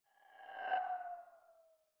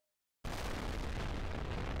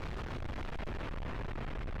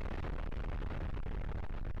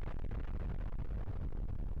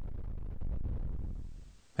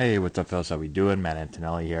Hey, what's up, fellas? How we doing? Matt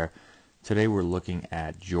Antonelli here. Today we're looking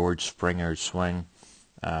at George Springer's swing.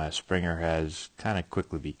 Springer has kind of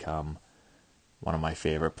quickly become one of my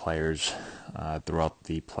favorite players throughout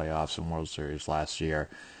the playoffs and World Series last year.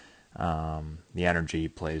 The energy he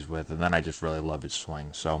plays with, and then I just really love his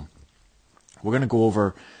swing. So we're going to go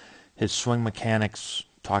over his swing mechanics,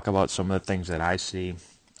 talk about some of the things that I see.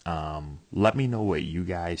 Let me know what you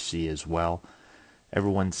guys see as well.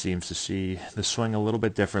 Everyone seems to see the swing a little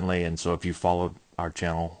bit differently, and so if you followed our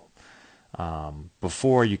channel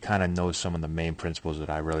before, you kind of know some of the main principles that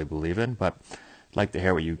I really believe in, but I'd like to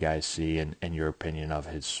hear what you guys see and your opinion of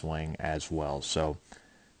his swing as well. So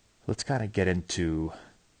let's kind of get into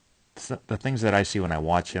the things that I see when I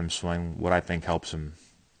watch him swing, what I think helps him,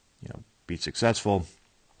 be successful,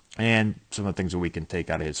 and some of the things that we can take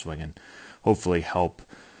out of his swing and hopefully help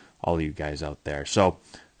all of you guys out there. So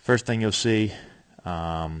first thing you'll see,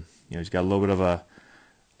 he's got a little bit of a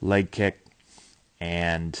leg kick,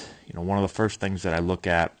 and one of the first things that I look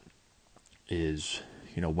at is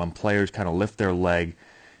when players kind of lift their leg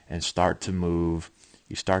and start to move,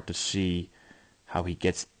 you start to see how he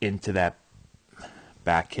gets into that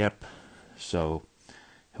back hip. So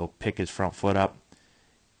he'll pick his front foot up,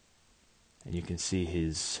 and you can see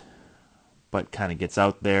his butt kind of gets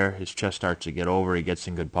out there, his chest starts to get over, he gets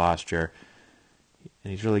in good posture,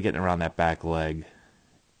 and he's really getting around that back leg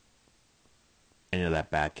into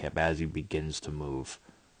that back hip as he begins to move.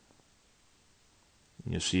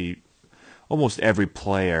 You see almost every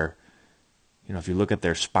player, if you look at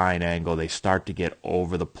their spine angle, they start to get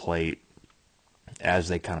over the plate as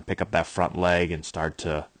they kind of pick up that front leg and start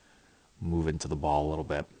to move into the ball a little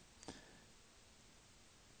bit.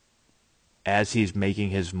 As he's making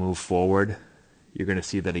his move forward, you're going to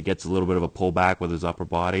see that he gets a little bit of a pullback with his upper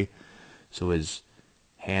body, so his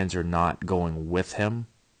hands are not going with him,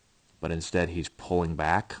 but instead he's pulling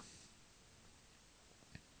back.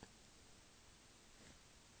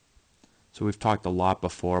 So we've talked a lot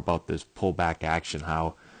before about this pullback action,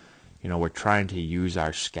 how we're trying to use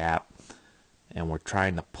our scap and we're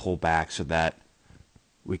trying to pull back so that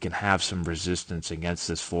we can have some resistance against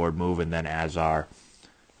this forward move, and then as our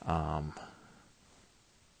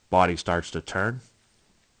body starts to turn.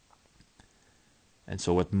 And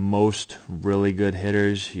so with most really good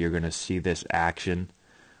hitters, you're going to see this action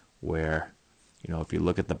where, if you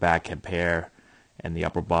look at the back hip pair and the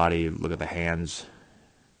upper body, look at the hands,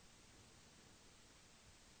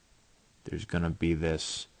 there's going to be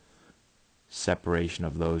this separation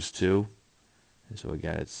of those two. And so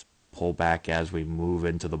again, it's pull back as we move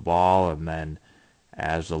into the ball, and then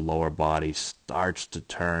as the lower body starts to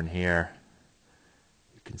turn here,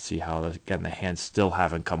 you can see how, again, the hands still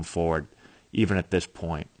haven't come forward even at this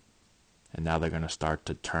point, and now they're going to start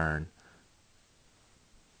to turn.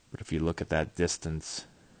 But if you look at that distance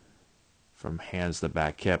from hands to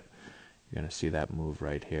back hip, you're going to see that move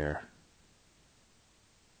right here.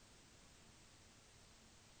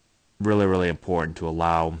 Really, really important to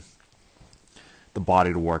allow the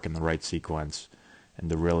body to work in the right sequence and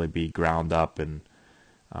to really be ground up, and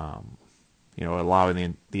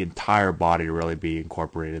allowing the entire body to really be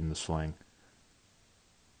incorporated in the swing.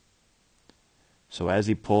 So as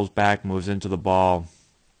he pulls back, moves into the ball,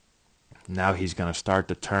 now he's going to start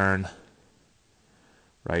to turn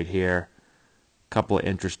right here. A couple of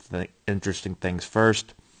interesting things.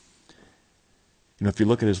 First, if you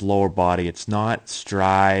look at his lower body, it's not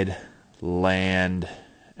stride, land,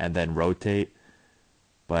 and then rotate,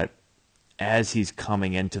 but as he's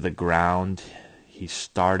coming into the ground, he's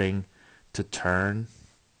starting to turn.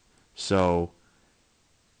 So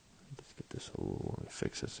let's get this let me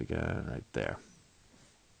fix this again right there.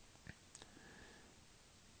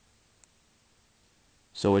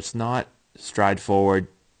 So it's not stride forward,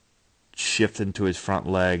 shift into his front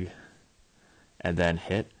leg, and then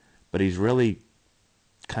hit, but he's really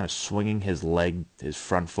kind of swinging his leg, his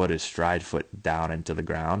front foot, his stride foot down into the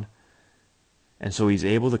ground. And so he's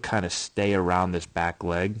able to kind of stay around this back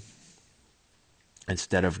leg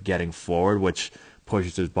instead of getting forward, which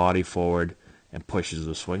pushes his body forward and pushes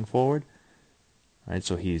the swing forward. Right,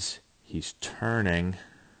 so he's turning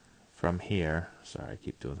from here. Sorry, I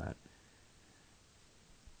keep doing that.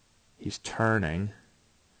 He's turning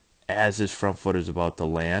as his front foot is about to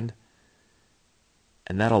land,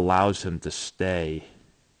 and that allows him to stay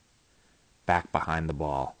back behind the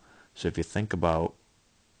ball. So if you think about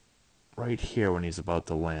right here when he's about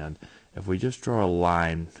to land, if we just draw a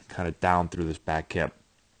line kind of down through this back hip,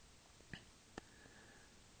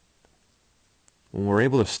 when we're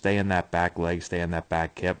able to stay in that back leg, stay in that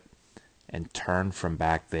back hip, and turn from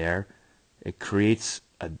back there, it creates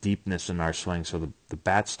a deepness in our swing. So the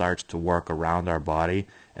bat starts to work around our body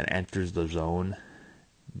and enters the zone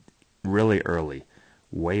really early,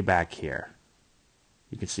 way back here.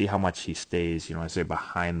 You can see how much he stays, I say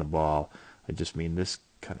behind the ball. I just mean this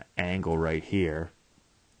kind of angle right here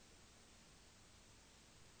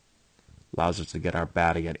allows us to get our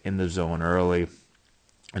bat again in the zone early,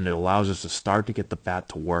 and it allows us to start to get the bat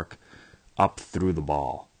to work up through the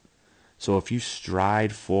ball. So if you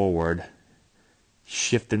stride forward,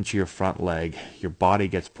 shift into your front leg, your body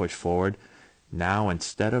gets pushed forward. Now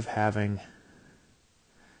instead of having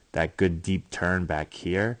that good deep turn back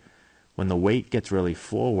here, when the weight gets really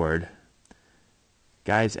forward,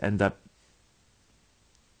 guys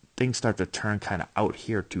things start to turn kind of out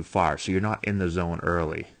here too far, so you're not in the zone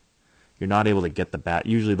early. You're not able to get the bat.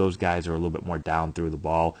 Usually those guys are a little bit more down through the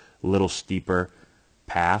ball, a little steeper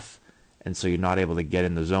path, and so you're not able to get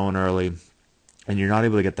in the zone early, and you're not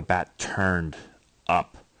able to get the bat turned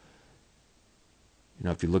up.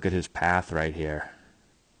 If you look at his path right here,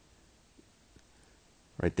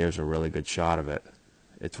 right there's a really good shot of it.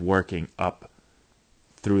 It's working up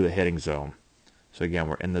through the hitting zone. So again,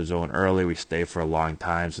 we're in the zone early, we stay for a long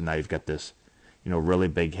time, so now you've got this, really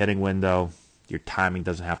big hitting window. Your timing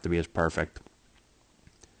doesn't have to be as perfect.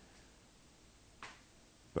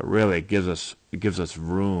 But really it gives us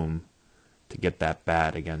room to get that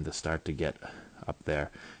bat again to start to get up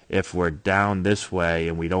there. If we're down this way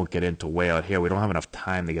and we don't get into way out here, we don't have enough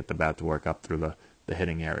time to get the bat to work up through the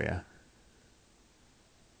hitting area.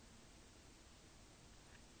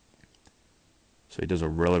 So he does a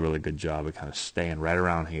really, really good job of kind of staying right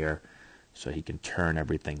around here so he can turn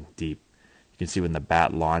everything deep. You can see when the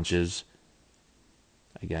bat launches,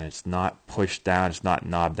 again, it's not pushed down, it's not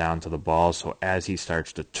knobbed down to the ball, so as he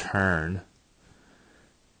starts to turn,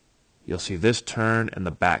 you'll see this turn and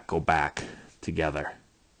the bat go back together.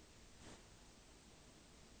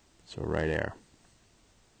 So right there.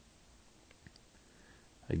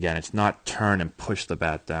 Again, it's not turn and push the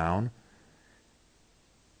bat down.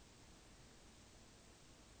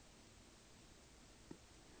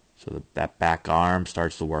 So that back arm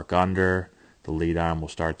starts to work under, the lead arm will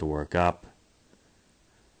start to work up,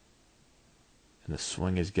 and the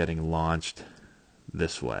swing is getting launched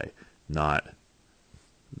this way, not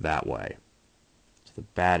that way. So the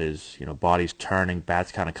bat is, body's turning,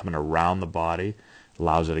 bat's kind of coming around the body,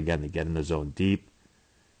 allows it again to get in the zone deep,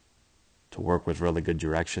 to work with really good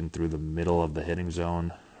direction through the middle of the hitting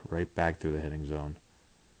zone, right back through the hitting zone.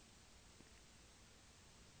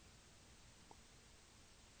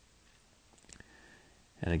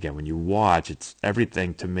 And again, when you watch, it's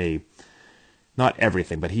everything to me. Not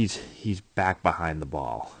everything, but he's back behind the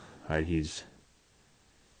ball, right? He's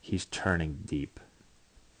turning deep.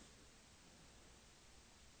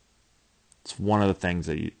 It's one of the things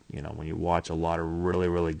that when you watch a lot of really,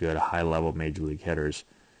 really good high-level major league hitters,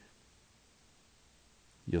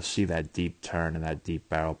 you'll see that deep turn and that deep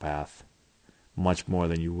barrel path much more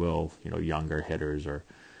than you will, younger hitters or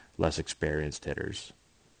less experienced hitters.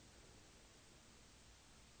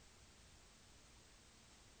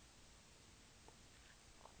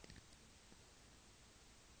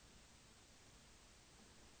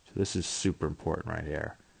 So this is super important right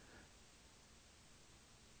here.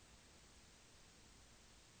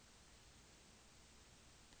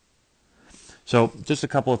 So just a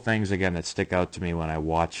couple of things again that stick out to me when I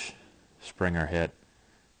watch Springer hit.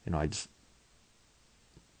 I just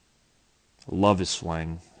love his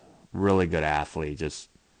swing. Really good athlete. Just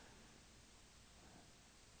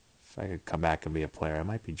if I could come back and be a player, I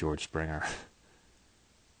might be George Springer.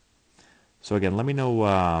 So again, let me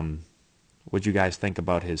know what you guys think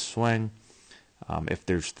about his swing. If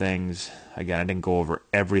there's things, again, I didn't go over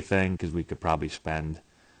everything because we could probably spend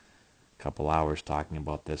a couple hours talking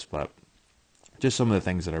about this, but just some of the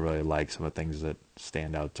things that I really like, some of the things that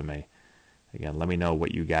stand out to me. Again, let me know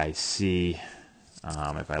what you guys see,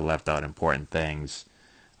 if I left out important things,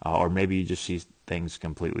 or maybe you just see things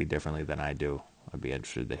completely differently than I do. I'd be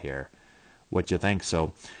interested to hear what you think.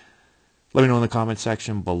 So let me know in the comment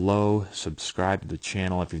section below. Subscribe to the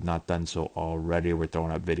channel if you've not done so already. We're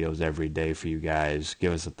throwing up videos every day for you guys.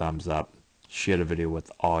 Give us a thumbs up. Share the video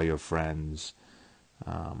with all your friends.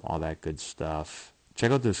 All that good stuff.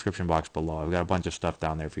 Check out the description box below. I've got a bunch of stuff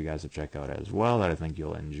down there for you guys to check out as well that I think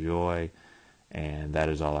you'll enjoy. And that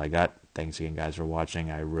is all I got. Thanks again, guys, for watching.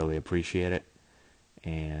 I really appreciate it.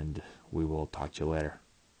 And we will talk to you later.